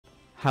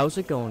How's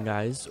it going,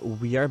 guys?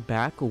 We are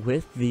back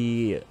with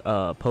the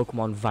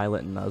Pokemon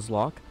Violet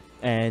Nuzlocke,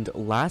 and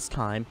last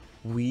time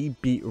we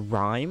beat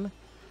Rhyme,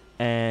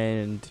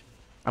 and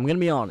I'm gonna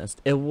be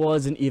honest, it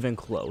wasn't even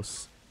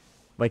close.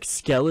 Like,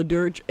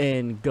 Skeledirge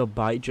and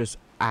Gabite just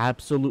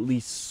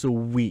absolutely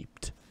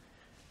sweeped.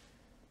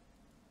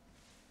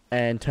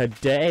 And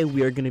today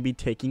we are gonna be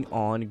taking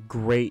on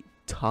Great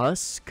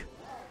Tusk.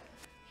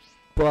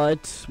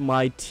 But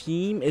my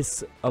team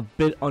is a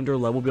bit under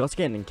level. We also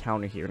get an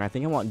encounter here, and I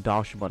think I want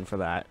Bun for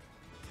that.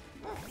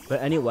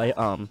 But anyway,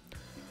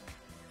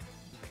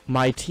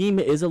 my team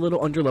is a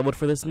little under leveled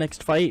for this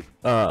next fight.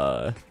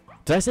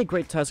 Did I say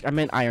Great Tusk? I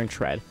meant Iron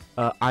Tread.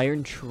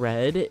 Iron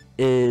Tread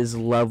is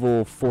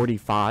level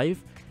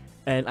 45,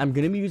 and I'm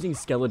gonna be using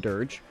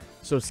Skeledirge.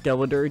 So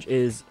Skeledirge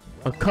is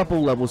a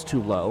couple levels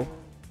too low,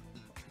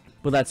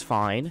 but that's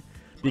fine,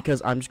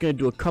 because I'm just going to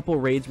do a couple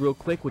raids real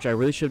quick, which I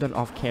really should have done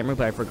off camera,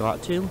 but I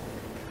forgot to.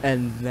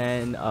 And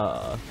then,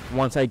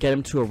 once I get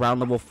him to around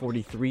level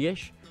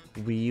 43-ish,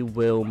 we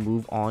will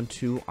move on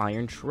to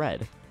Iron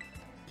Tread.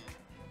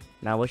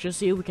 Now, let's just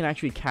see if we can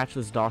actually catch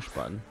this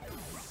Bun.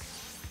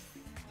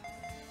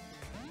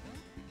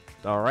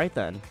 Alright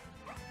then.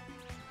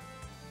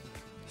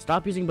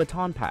 Stop using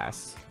Baton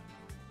Pass.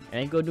 I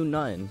ain't gonna do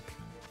nothing.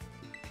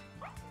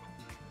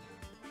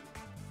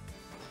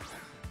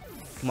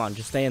 Come on,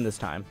 just stay in this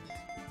time.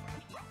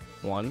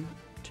 1,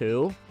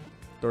 2,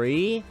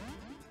 3.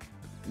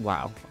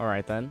 Wow.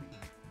 Alright then.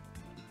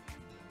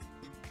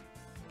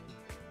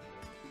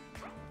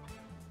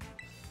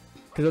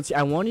 Because let's see,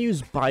 I want to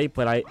use Bite,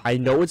 but I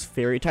know it's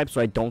Fairy type, so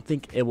I don't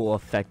think it will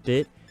affect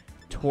it.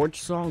 Torch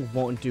Song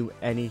won't do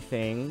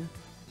anything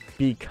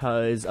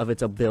because of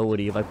its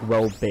ability, like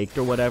Well Baked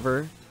or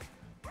whatever.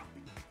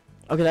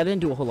 Okay, that didn't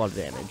do a whole lot of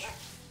damage.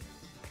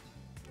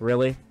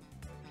 Really?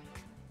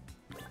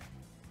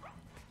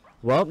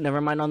 Well, never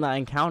mind on that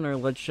encounter.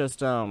 Let's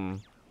just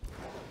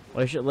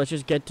let's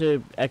just get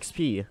to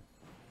XP.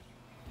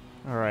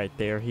 All right,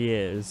 there he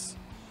is.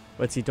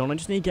 Let's see. Don't I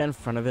just need to get in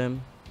front of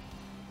him,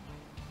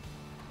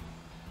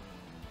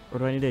 or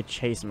do I need to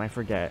chase him? I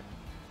forget.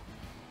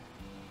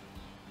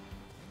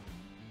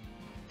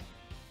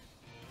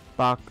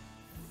 Fuck.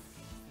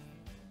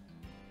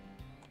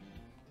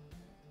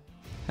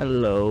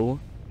 Hello.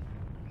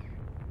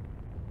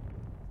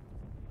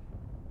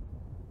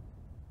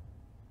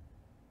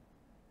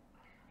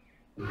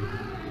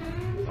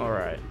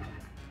 Alright.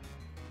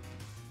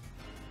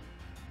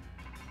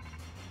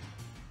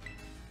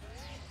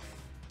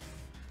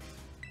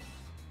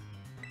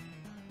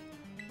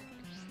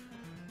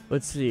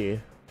 Let's see.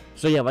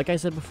 So yeah, like I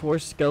said before,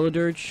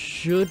 Skeledirge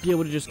should be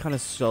able to just kind of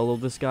solo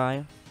this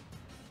guy.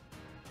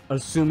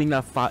 Assuming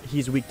that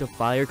he's weak to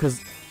fire,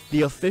 because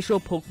the official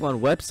Pokemon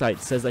website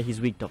says that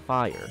he's weak to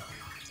fire.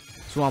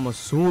 So I'm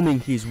assuming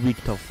he's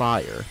weak to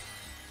fire.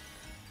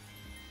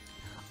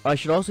 I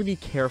should also be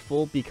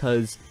careful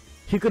because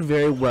he could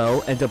very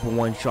well end up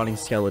one-shotting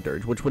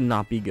Skeledirge, which would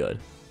not be good.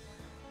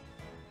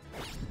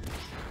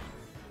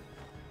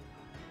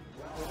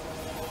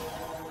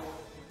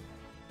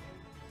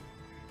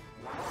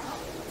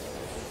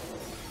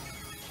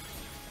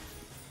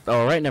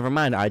 Alright, never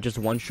mind. I just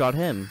one-shot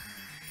him.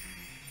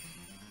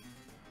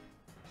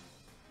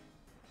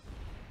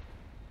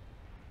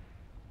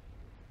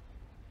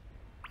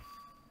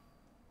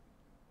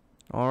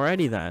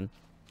 Alrighty then.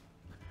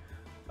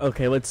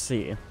 Okay, let's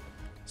see.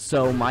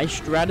 So my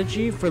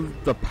strategy for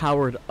the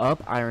powered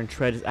up Iron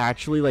Tread is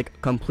actually like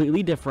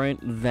completely different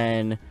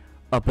than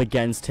up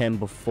against him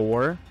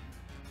before,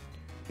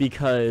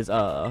 because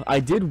I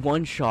did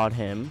one-shot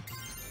him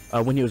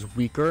when he was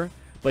weaker,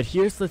 but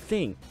here's the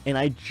thing, and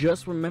I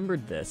just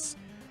remembered this.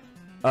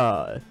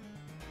 Iron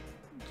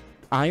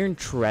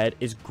Tread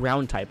is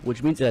ground type,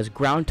 which means it has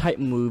ground type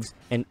moves,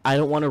 and I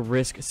don't want to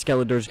risk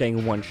Skeledirge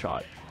getting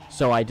one-shot.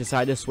 So I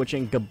decided to switch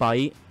in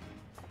Gabite.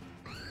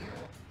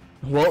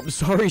 Well,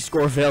 sorry,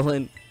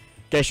 Scorvillain.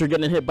 Guess you're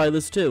getting hit by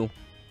this too.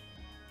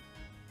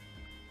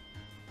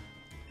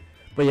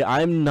 But yeah,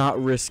 I'm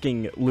not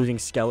risking losing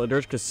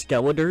Skeledirge, because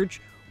Skeledirge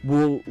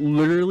will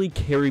literally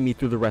carry me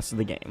through the rest of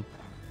the game.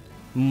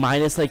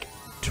 Minus like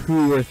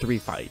 2 or 3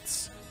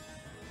 fights.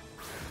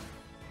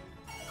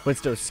 But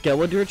still,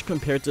 Skeledirge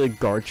compared to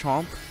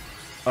Garchomp,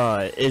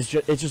 it's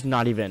just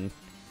not even...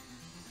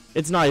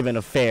 It's not even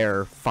a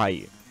fair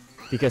fight,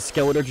 because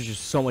Skeledirge is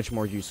just so much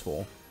more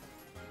useful.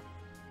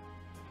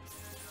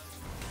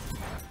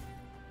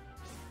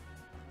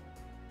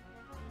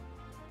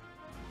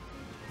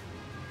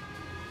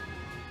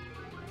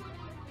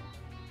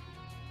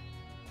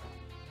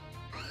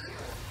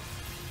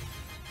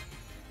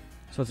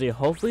 So let's see,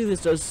 hopefully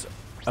this does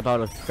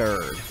about a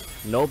third.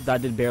 Nope,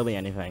 that did barely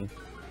anything.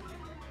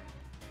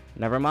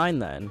 Never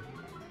mind then.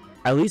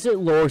 At least it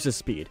lowers his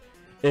speed.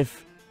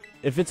 If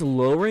it's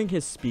lowering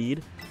his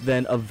speed,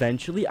 then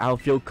eventually I'll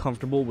feel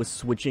comfortable with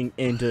switching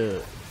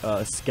into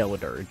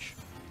Skeledirge.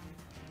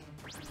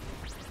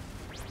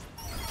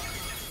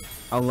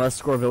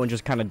 Unless Scorvillain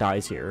just kind of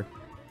dies here.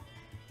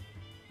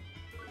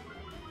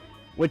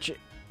 Which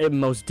it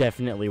most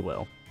definitely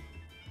will.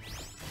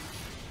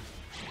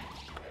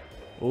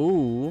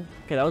 Ooh.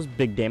 Okay, that was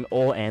big damage.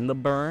 Oh, and the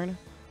burn.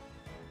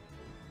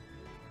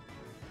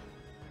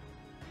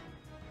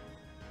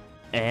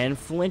 And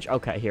flinch.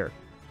 Okay, here.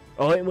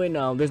 Oh, wait,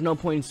 no. There's no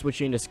point in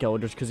switching to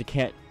Skeletors because it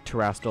can't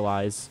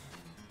terrestrialize.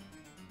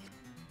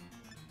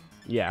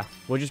 Yeah,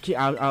 we'll just keep.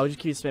 I'll just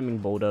keep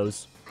spamming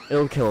Bulldoze.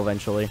 It'll kill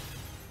eventually.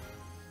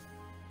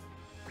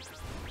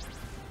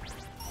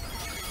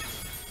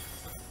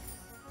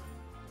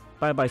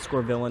 Bye bye,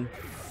 Scorvillain.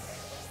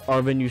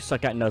 Arvin, you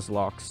suck at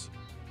Nuzlocks.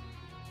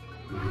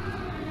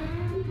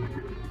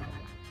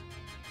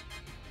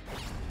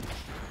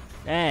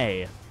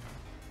 Hey.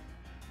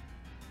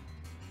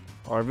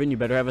 Arvin, you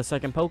better have a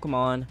second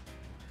Pokemon.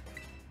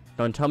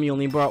 Don't tell me you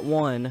only brought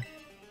one.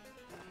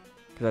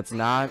 Because that's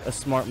not a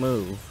smart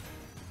move.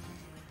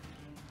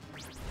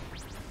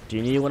 Do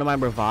you need one of my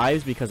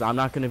revives? Because I'm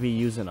not going to be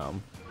using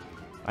them.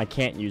 I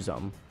can't use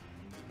them.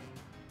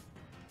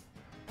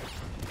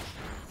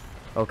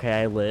 Okay,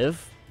 I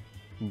live.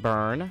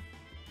 Burn.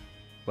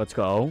 Let's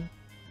go.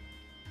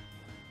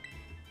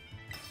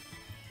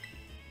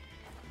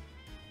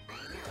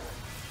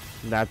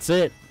 That's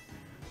it.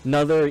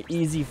 Another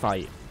easy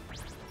fight.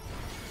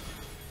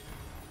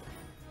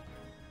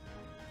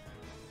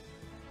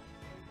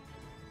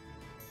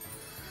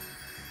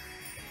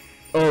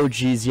 Oh,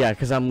 geez, yeah,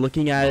 because I'm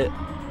looking at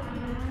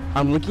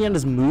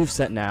his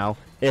moveset now.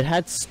 It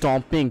had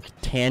Stomping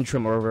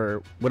Tantrum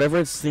or whatever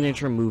its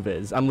signature move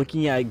is. I'm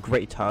looking at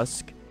Great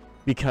Tusk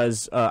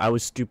because I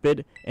was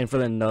stupid, and for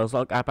the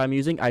Nuzlocke app I'm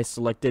using, I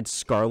selected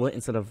Scarlet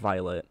instead of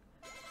Violet.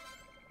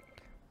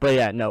 But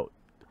yeah, no.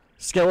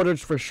 Skeletors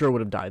for sure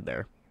would have died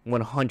there.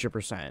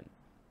 100%.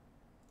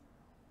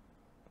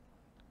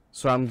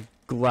 So I'm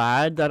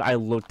glad that I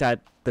looked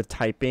at the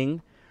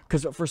typing,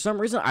 because for some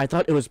reason I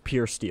thought it was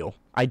pure steel.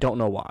 I don't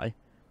know why.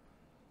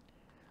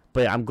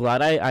 But yeah, I'm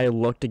glad I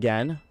looked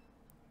again.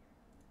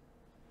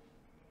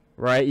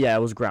 Right? Yeah, it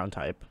was ground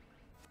type.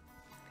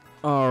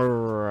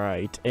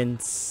 Alright.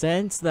 And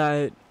since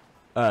that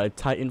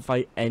Titan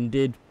fight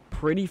ended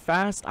pretty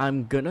fast,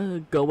 I'm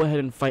gonna go ahead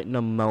and fight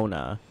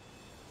Nemona.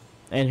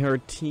 And her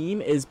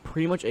team is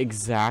pretty much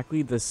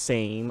exactly the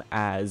same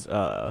as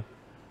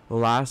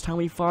last time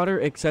we fought her,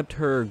 except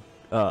her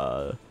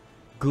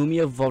Gloomy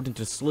evolved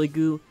into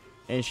Sliggoo,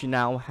 and she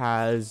now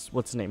has,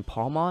 what's the name,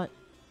 Palmot?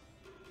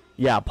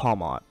 Yeah,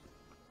 Palmot.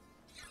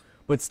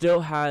 But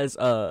still has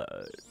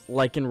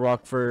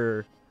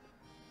Lycanroc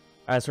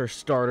as her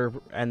starter,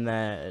 and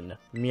then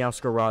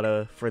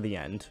Meowscarada for the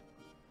end.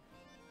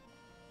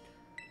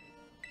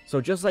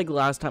 So just like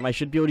last time, I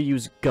should be able to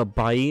use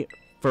Gabite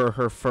for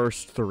her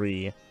first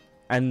 3,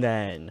 and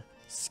then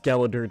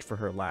Skeledirge for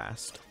her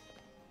last.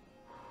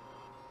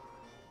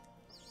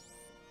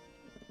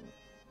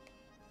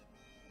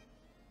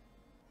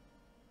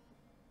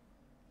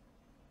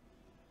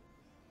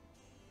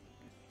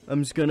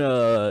 I'm just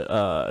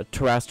gonna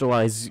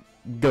terrestrialize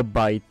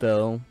Gabite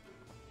though,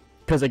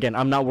 because again,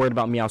 I'm not worried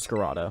about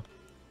Meowscarada.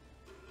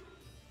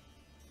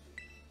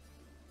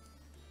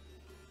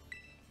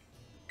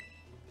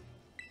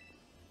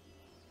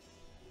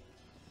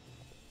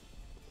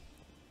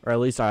 Or at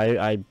least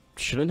I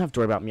shouldn't have to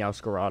worry about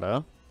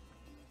Meowscarada.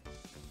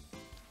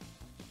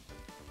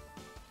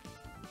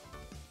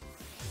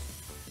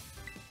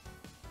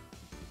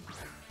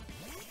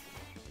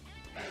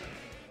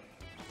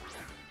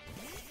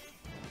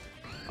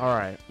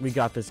 Alright, we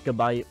got this,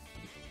 Gabite.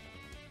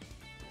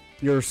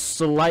 You're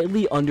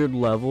slightly under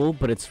level,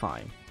 but it's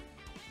fine.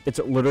 It's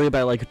literally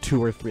by like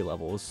 2 or 3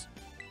 levels.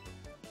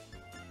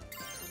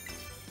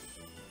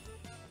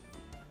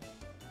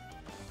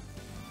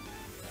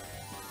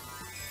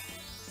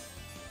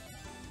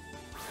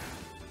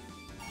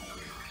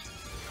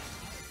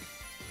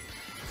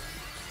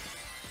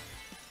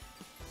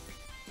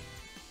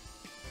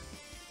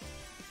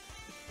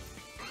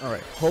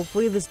 Alright,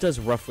 hopefully this does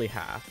roughly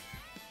half.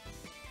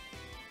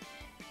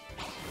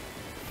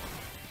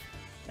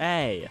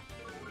 Hey!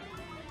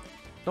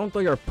 Don't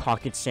throw your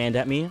pocket sand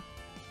at me.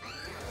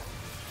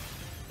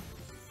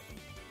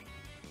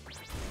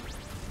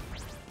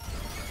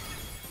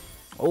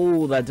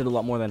 Oh, that did a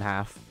lot more than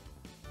half.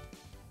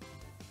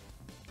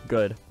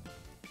 Good.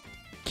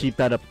 Keep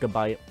that up,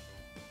 Gabite.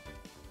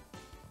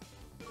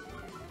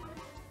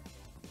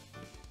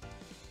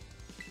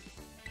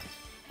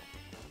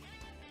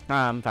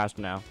 I'm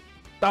faster now.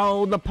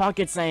 Oh, the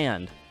pocket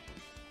sand!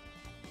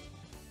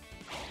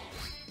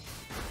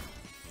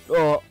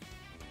 Oh.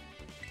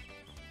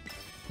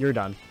 You're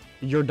done.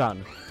 You're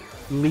done.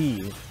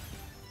 Leave.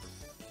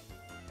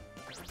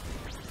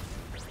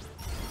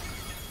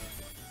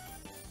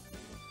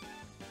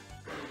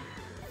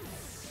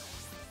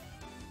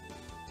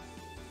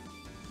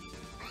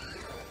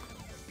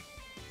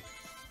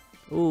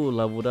 Ooh,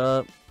 leveled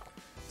up.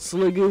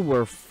 Sliggoo,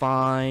 we're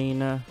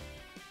fine.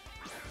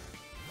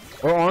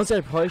 Or honestly,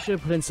 I probably should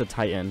have put in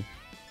Titan.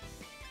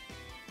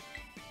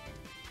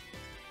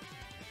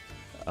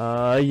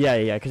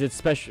 Yeah, because it's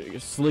special.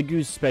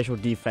 Sliggoo's special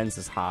defense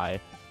is high.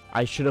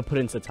 I should have put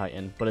in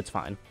Titan, but it's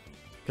fine.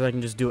 Because I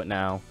can just do it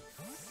now.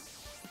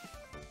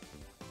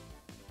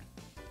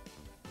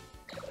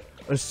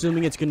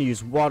 Assuming it's going to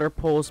use Water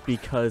Pulse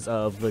because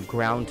of the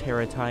Ground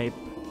Terra type.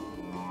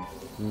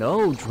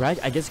 No,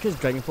 I guess because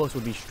Dragon Pulse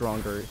would be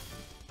stronger.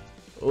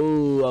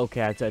 Oh,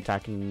 okay, I have to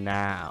attack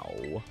now.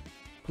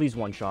 Please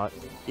one-shot,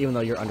 even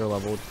though you're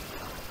underleveled.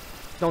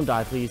 Don't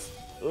die, please.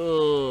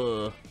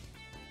 Ugh.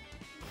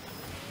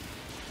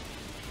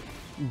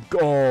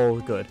 Oh,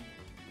 good.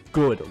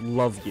 Good,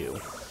 love you.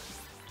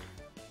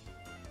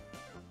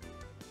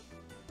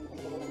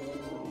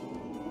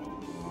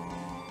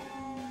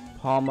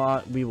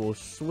 Palma, we will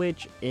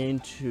switch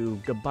into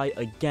Goodbye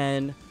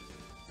again.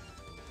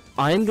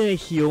 I'm gonna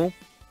heal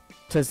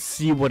to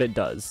see what it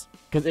does.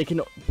 Because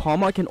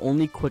Palma can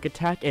only quick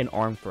attack and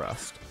arm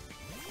thrust.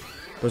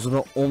 Those are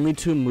the only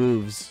two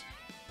moves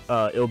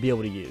it'll be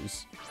able to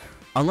use.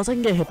 Unless I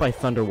can get hit by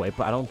Thunder Wave,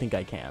 but I don't think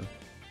I can.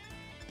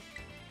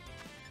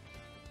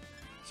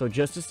 So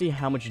just to see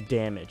how much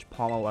damage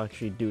Palma will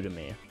actually do to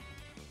me.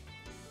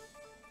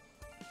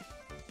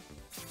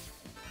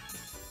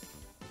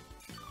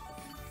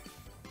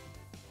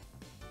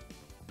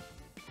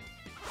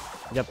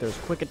 Yep, there's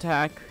quick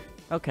attack.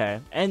 Okay,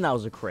 and that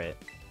was a crit.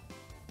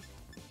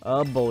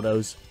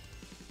 Bulldoze.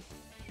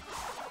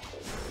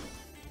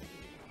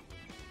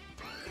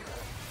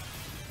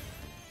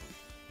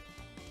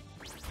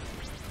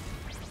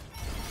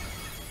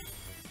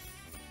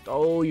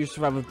 Oh, you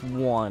survived with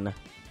one.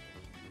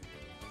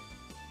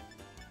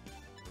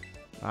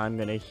 I'm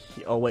gonna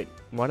oh wait,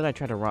 why did I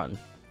try to run?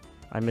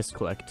 I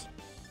misclicked.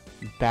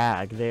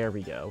 Bag, there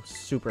we go.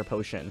 Super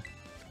potion.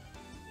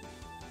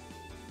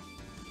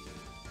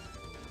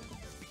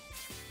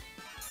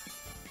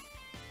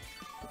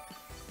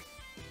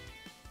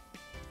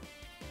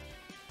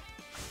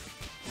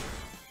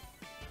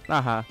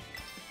 Haha.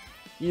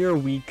 You're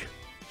weak.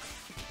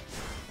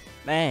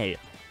 Hey.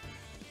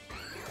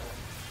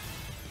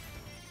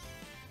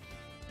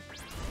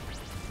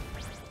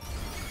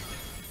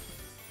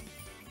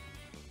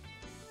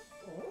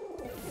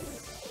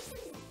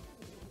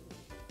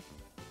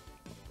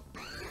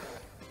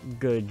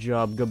 Good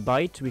job,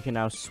 Gabite. We can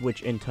now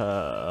switch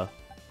into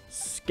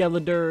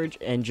Skeledirge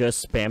and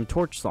just spam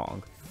Torch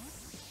Song.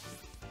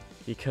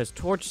 Because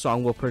Torch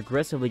Song will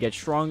progressively get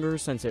stronger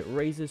since it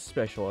raises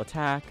special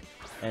attack,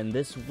 and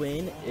this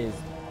win is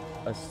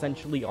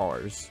essentially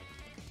ours.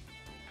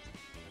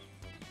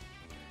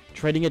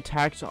 Trading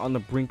attacks on the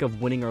brink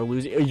of winning or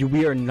losing.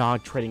 We are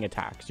not trading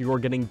attacks. You are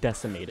getting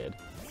decimated.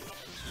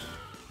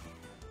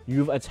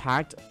 You've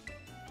attacked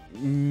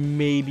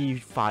maybe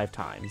 5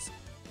 times.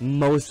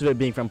 Most of it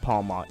being from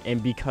Palma,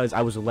 and because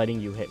I was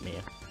letting you hit me.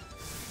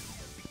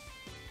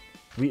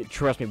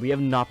 Trust me, we have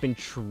not been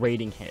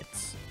trading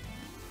hits.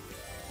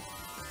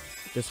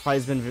 This fight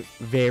has been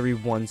very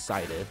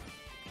one-sided.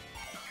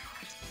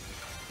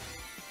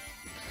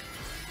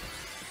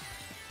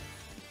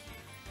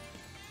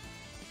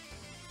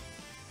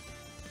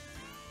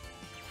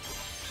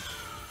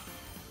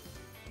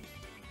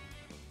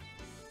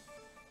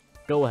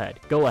 Go ahead,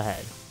 go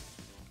ahead.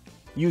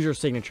 Use your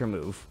signature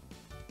move.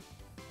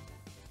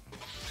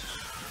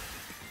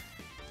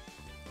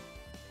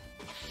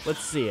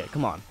 Let's see it,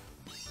 come on.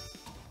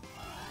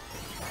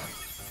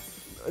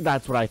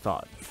 That's what I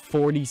thought.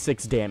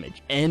 46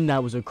 damage, and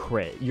that was a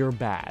crit. You're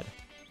bad.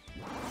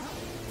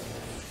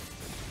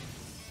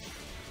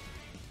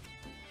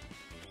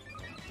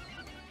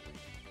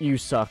 You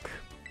suck.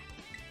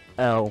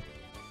 L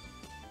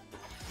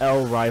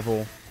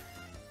rival.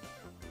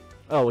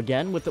 Oh,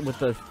 again with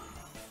the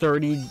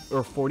 30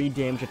 or 40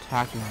 damage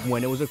attack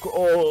when it was a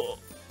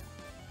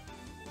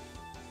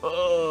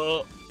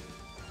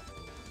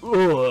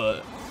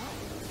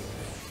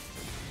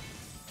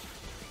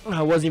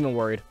I wasn't even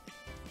worried.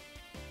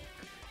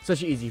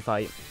 Such an easy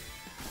fight.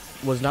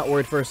 Was not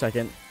worried for a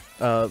second.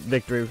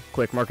 Victory.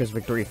 Quick, Marcus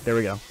victory. There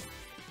we go.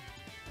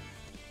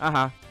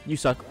 You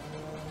suck.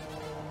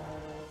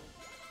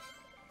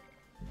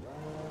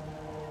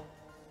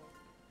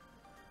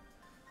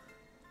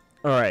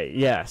 Alright,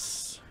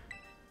 yes.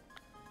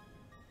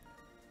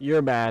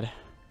 You're bad.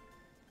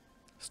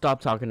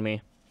 Stop talking to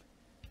me.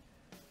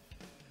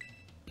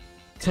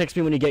 Text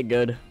me when you get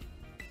good.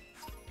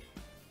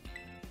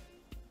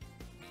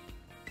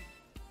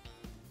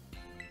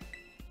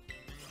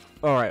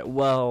 Alright,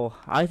 well,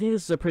 I think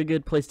this is a pretty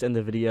good place to end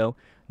the video.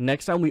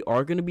 Next time we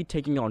are going to be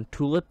taking on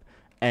Tulip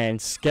and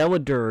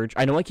Skeledirge.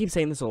 I know I keep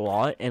saying this a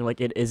lot, and like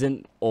it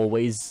isn't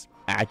always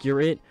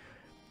accurate,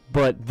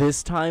 but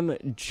this time,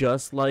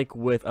 just like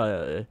with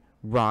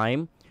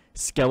Rhyme,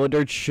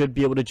 Skeledirge should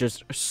be able to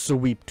just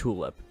sweep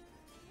Tulip.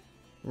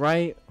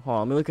 Right? Hold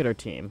on, let me look at our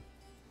team.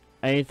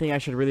 Anything I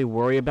should really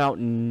worry about?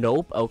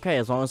 Nope. Okay,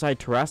 as long as I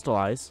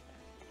terrestrialize.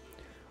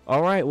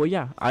 Alright, well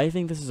yeah, I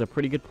think this is a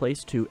pretty good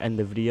place to end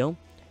the video.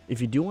 If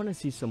you do want to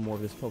see some more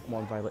of this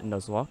Pokemon Violet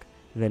Nuzlocke,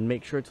 then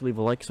make sure to leave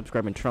a like,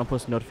 subscribe, and turn on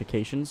post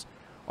notifications.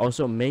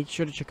 Also, make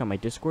sure to check out my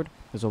Discord.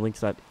 There's a link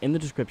to that in the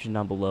description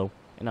down below.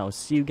 And I will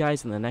see you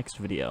guys in the next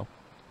video.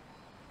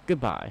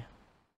 Goodbye.